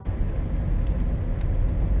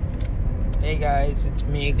Hey guys, it's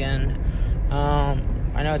me again.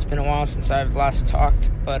 I know it's been a while since I've last talked,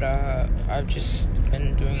 but I've just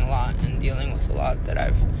been doing a lot and dealing with a lot that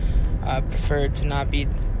I've preferred to not be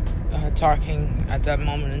talking at that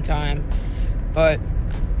moment in time. But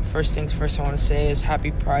first things first, I want to say is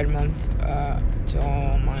Happy Pride Month to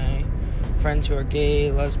all my friends who are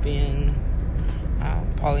gay, lesbian,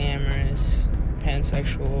 polyamorous,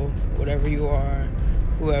 pansexual, whatever you are,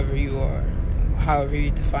 whoever you are, however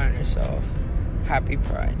you define yourself. Happy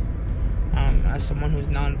Pride. As someone who's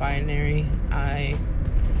non-binary, I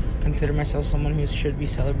consider myself someone who should be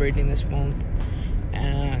celebrating this month,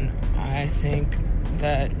 and I think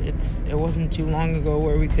that it wasn't too long ago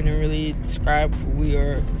where we couldn't really describe who we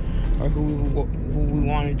are or who we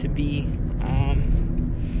wanted to be,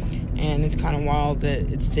 and it's kind of wild that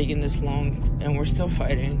it's taken this long and we're still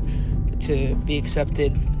fighting to be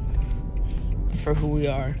accepted for who we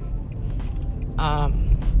are.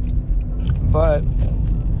 But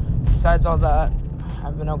besides all that,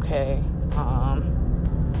 I've been okay.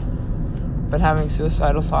 Been having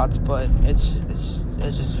suicidal thoughts, but it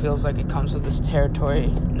just feels like it comes with this territory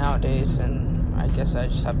nowadays, and I guess I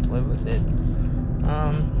just have to live with it.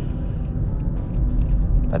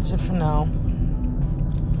 That's it for now.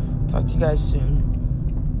 Talk to you guys soon.